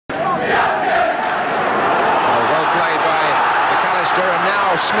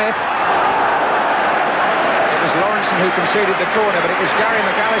Oh, Smith. It was Lawrenson who conceded the corner, but it was Gary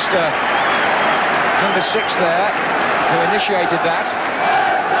McAllister, number 6 there, who initiated that.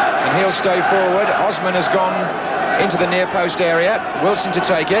 And he'll stay forward. Osman has gone into the near post area. Wilson to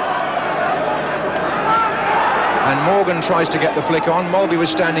take it. And Morgan tries to get the flick on. Mulby was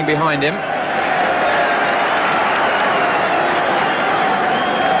standing behind him.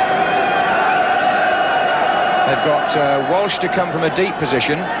 They've got Walsh to come from a deep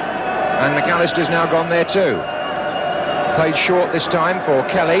position, and McAllister's now gone there too. Played short this time for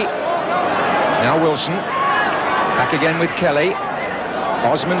Kelly. Now Wilson. Back again with Kelly.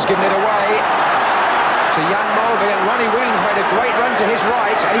 Osman's given it away to young Mulby, and Ronnie Whelan's made a great run to his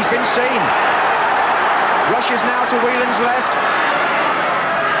right, and he's been seen. Rushes now to Whelan's left.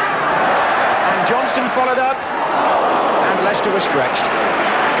 And Johnston followed up, and Leicester was stretched.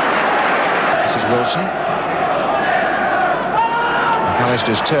 This is Wilson.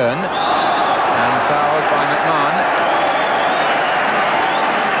 McAllister's turn, and fouled by McMahon.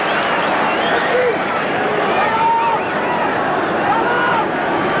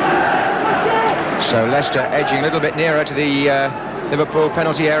 So Leicester edging a little bit nearer to the Liverpool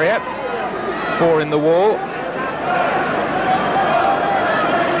penalty area. 4 in the wall.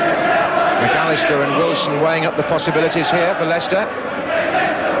 McAllister and Wilson weighing up the possibilities here for Leicester.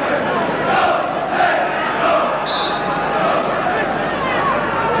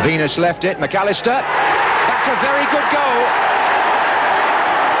 Venus left it. McAllister. That's a very good goal.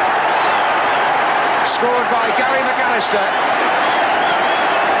 Scored by Gary McAllister.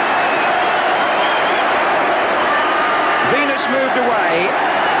 Venus moved away.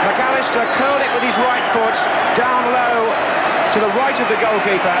 McAllister curled it with his right foot down low to the right of the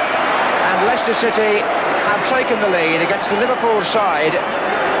goalkeeper, and Leicester City have taken the lead against the Liverpool side,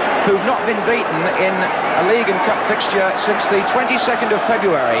 who've not been beaten in a League and Cup fixture since the 22nd of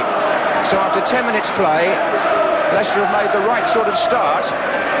February. So after 10 minutes play, Leicester have made the right sort of start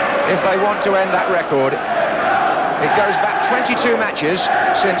if they want to end that record. It goes back 22 matches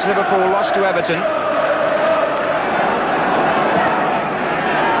since Liverpool lost to Everton.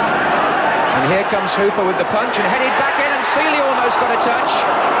 And here comes Hooper with the punch and headed back in, and Seeley almost got a touch.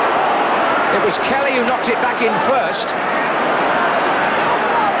 It was Kelly who knocked it back in first.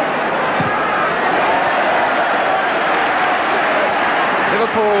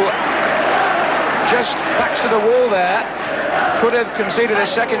 Liverpool just backs to the wall there. Could have conceded a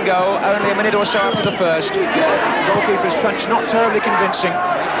second goal only a minute or so after the first. Goalkeeper's punch not terribly convincing.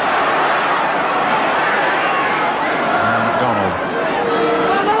 And McDonald,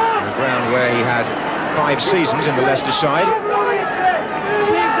 on the ground where he had 5 seasons in the Leicester side.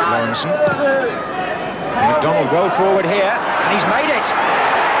 Lawrenson. McDonald well forward here, and he's made it.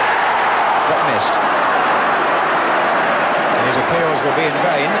 But missed. His appeals will be in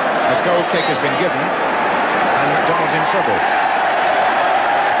vain. A goal kick has been given, and McDonald's in trouble.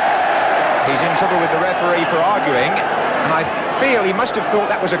 He's in trouble with the referee for arguing, and I feel he must have thought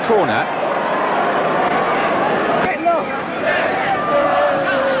that was a corner.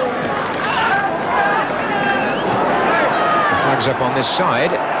 The flag's up on this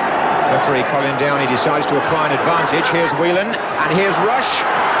side. Referee Colin Downey decides to apply an advantage. Here's Whelan, and here's Rush.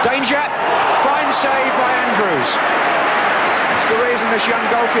 Danger. Fine save by Andrews. That's the reason this young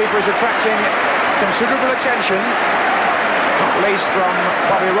goalkeeper is attracting considerable attention, not least from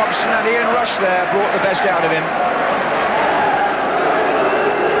Bobby Robson, and Ian Rush there brought the best out of him.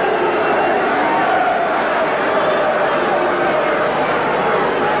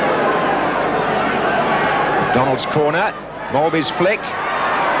 Donald's corner, Mulby's flick.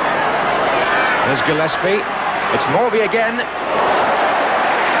 There's Gillespie. It's Mulby again.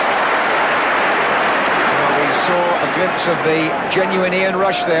 Saw a glimpse of the genuine Ian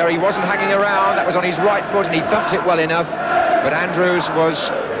Rush there. He wasn't hanging around. That was on his right foot, and he thumped it well enough, but Andrews was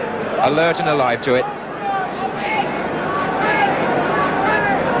alert and alive to it.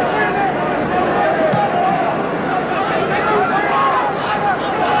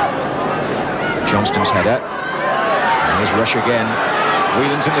 Johnston's header, and here's Rush again.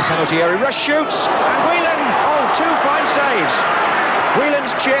 Whelan's in the penalty area. Rush shoots, and Whelan, oh, 2 fine saves.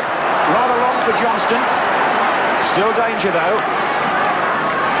 Whelan's chip, rather long for Johnston. Still danger, though.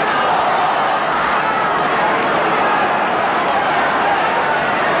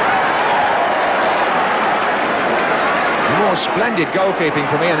 More splendid goalkeeping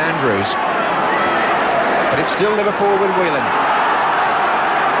from Ian Andrews. But it's still Liverpool with Whelan.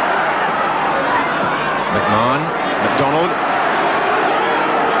 McMahon, McDonald.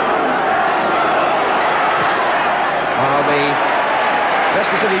 While the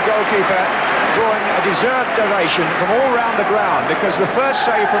Leicester City goalkeeper drawing a deserved ovation from all round the ground, because the first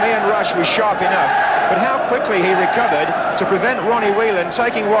save from Ian Rush was sharp enough, but how quickly he recovered to prevent Ronnie Whelan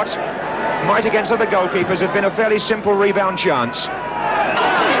taking what might against other goalkeepers have been a fairly simple rebound chance.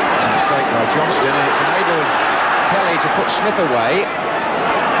 It's a mistake by Johnston, and it's enabled Kelly to put Smith away.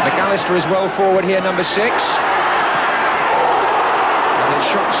 McAllister is well forward here, number 6. And his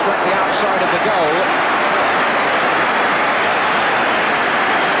shot struck the outside of the goal.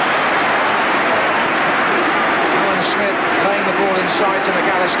 Smith laying the ball inside to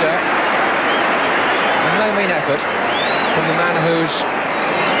McAllister, and no mean effort from the man whose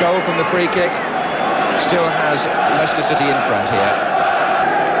goal from the free kick still has Leicester City in front here.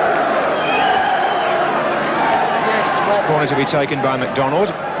 Corner to be taken by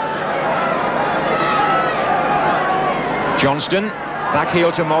McDonald. Johnston, back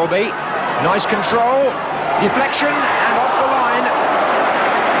heel to Mulby, nice control, deflection, and off the line.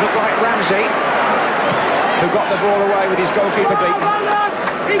 Looked like Ramsey, who got the ball away with his goalkeeper beaten.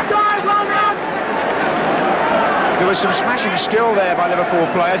 There was some smashing skill there by Liverpool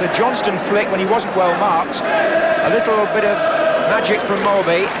players. A Johnston flick when he wasn't well marked. A little bit of magic from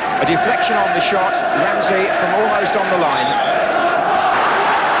Mulby. A deflection on the shot. Ramsey from almost on the line.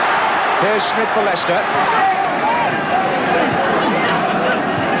 Here's Smith for Leicester.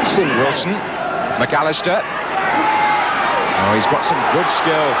 Wilson. McAllister. Oh, he's got some good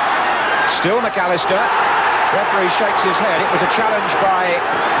skill. Still McAllister. Referee shakes his head. It was a challenge by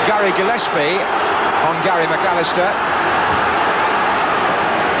Gary Gillespie on Gary McAllister.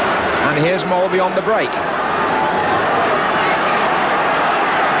 And here's Mulby on the break.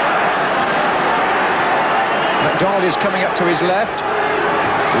 McDonald is coming up to his left.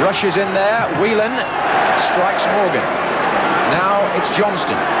 Rushes in there. Whelan strikes Morgan. Now it's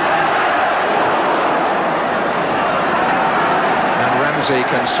Johnston. And Ramsey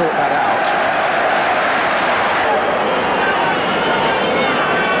can sort that out.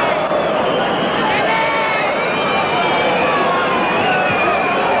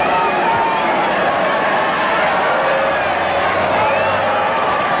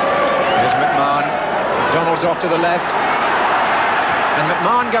 Off to the left, and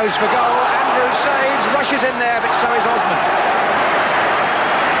McMahon goes for goal. Andrews saves, rushes in there, but so is Osman.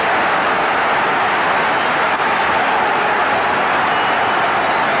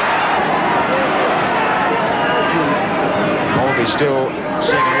 Mulvey still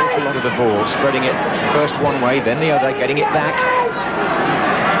seeing an awful lot of the ball, spreading it first one way, then the other, getting it back.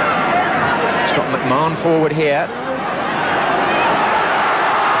 It's got McMahon forward here.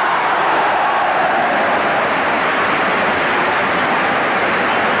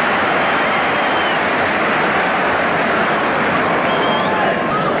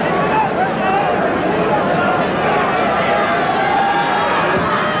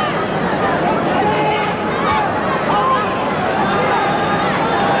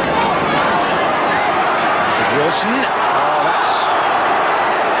 Oh, that's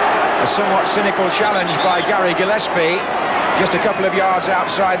a somewhat cynical challenge by Gary Gillespie, just a couple of yards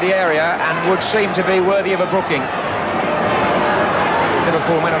outside the area, and would seem to be worthy of a booking.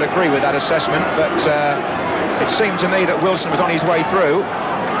 Liverpool may not agree with that assessment, but it seemed to me that Wilson was on his way through.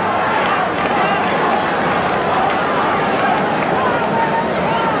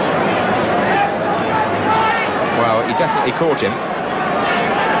 Well, he definitely caught him.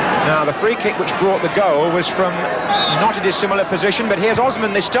 Now, the free kick which brought the goal was from not a dissimilar position, but here's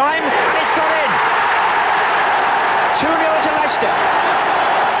Osman this time, and it's gone in! 2-0 to Leicester.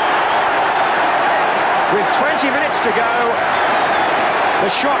 With 20 minutes to go, the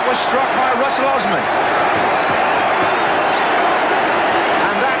shot was struck by Russell Osman.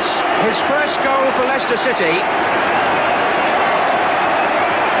 And that's his first goal for Leicester City.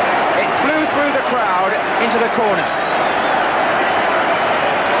 It flew through the crowd into the corner.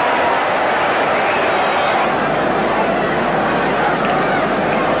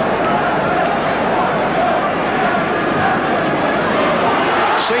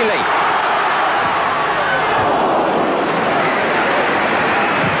 Seeley.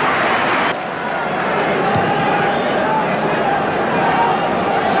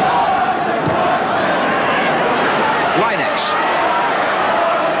 Linex.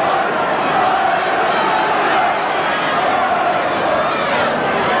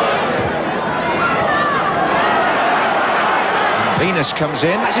 Venus comes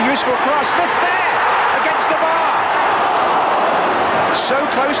in. That's a useful cross. Smith's there against the bar. So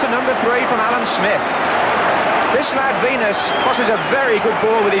close to number 3 from Alan Smith. This lad Venus crosses a very good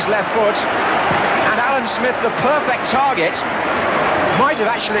ball with his left foot, and Alan Smith, the perfect target, might have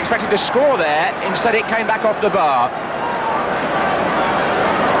actually expected to score there. Instead it came back off the bar.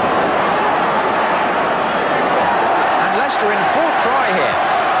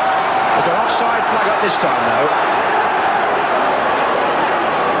 offside flag up this time, though.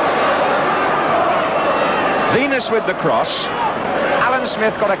 Venus with the cross. Alan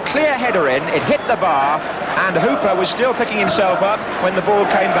Smith got a clear header in, it hit the bar, and Hooper was still picking himself up when the ball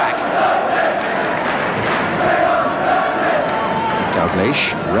came back.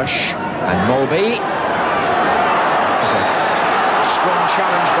 Dalglish, Rush, and Mulby. There's a strong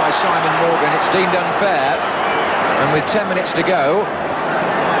challenge by Simon Morgan. It's deemed unfair, and with 10 minutes to go,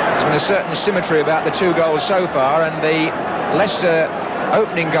 there's been a certain symmetry about the 2 goals so far, and the Leicester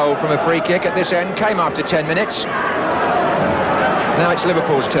opening goal from a free kick at this end came after 10 minutes. Now it's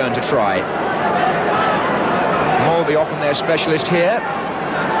Liverpool's turn to try. Mulby, often their specialist here,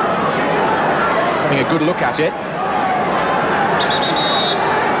 having a good look at it.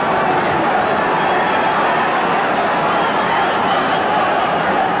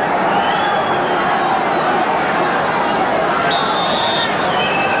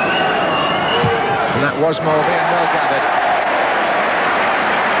 And that was Mulby, and well gathered.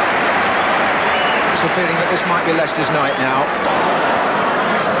 It's a feeling that this might be Leicester's night now.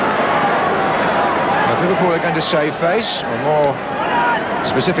 Liverpool are going to save face, or more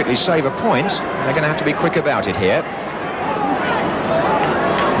specifically save a point. They're going to have to be quick about it here.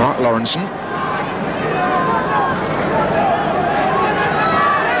 Mark Lawrenson.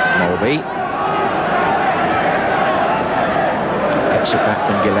 Mulby. Gets it back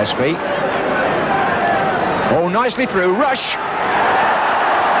from Gillespie. Oh, nicely through. Rush. Now,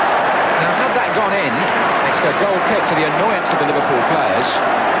 had that gone in, it's a goal kick to the annoyance of the Liverpool players.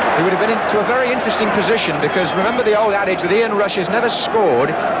 He would have been into a very interesting position, because remember the old adage that Ian Rush has never scored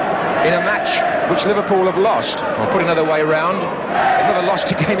in a match which Liverpool have lost. Or put another way round, they've never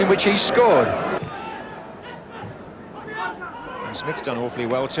lost a game in which he's scored. And Smith's done awfully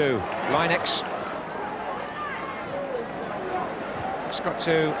well too. Linex. It's got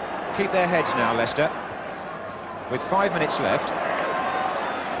to keep their heads now, Leicester. With 5 minutes left.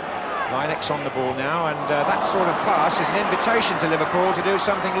 Linex on the ball now, and that sort of pass is an invitation to Liverpool to do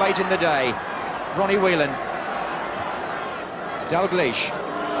something late in the day. Ronnie Whelan. Dalglish.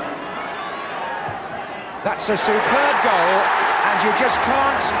 That's a superb goal, and you just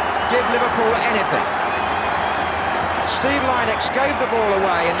can't give Liverpool anything. Steve Linex gave the ball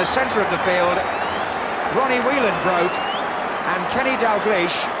away in the centre of the field. Ronnie Whelan broke, and Kenny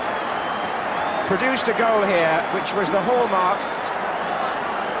Dalglish produced a goal here, which was the hallmark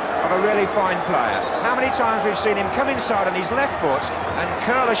of a really fine player. How many times we've seen him come inside on his left foot and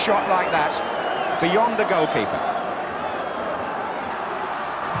curl a shot like that beyond the goalkeeper.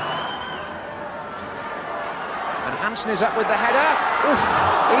 And Hansen is up with the header. Oof,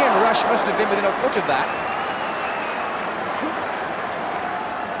 Ian Rush must have been within a foot of that.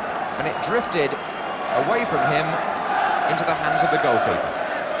 And it drifted away from him into the hands of the goalkeeper.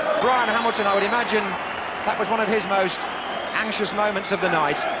 Brian Hamilton, I would imagine that was one of his most anxious moments of the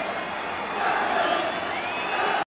night.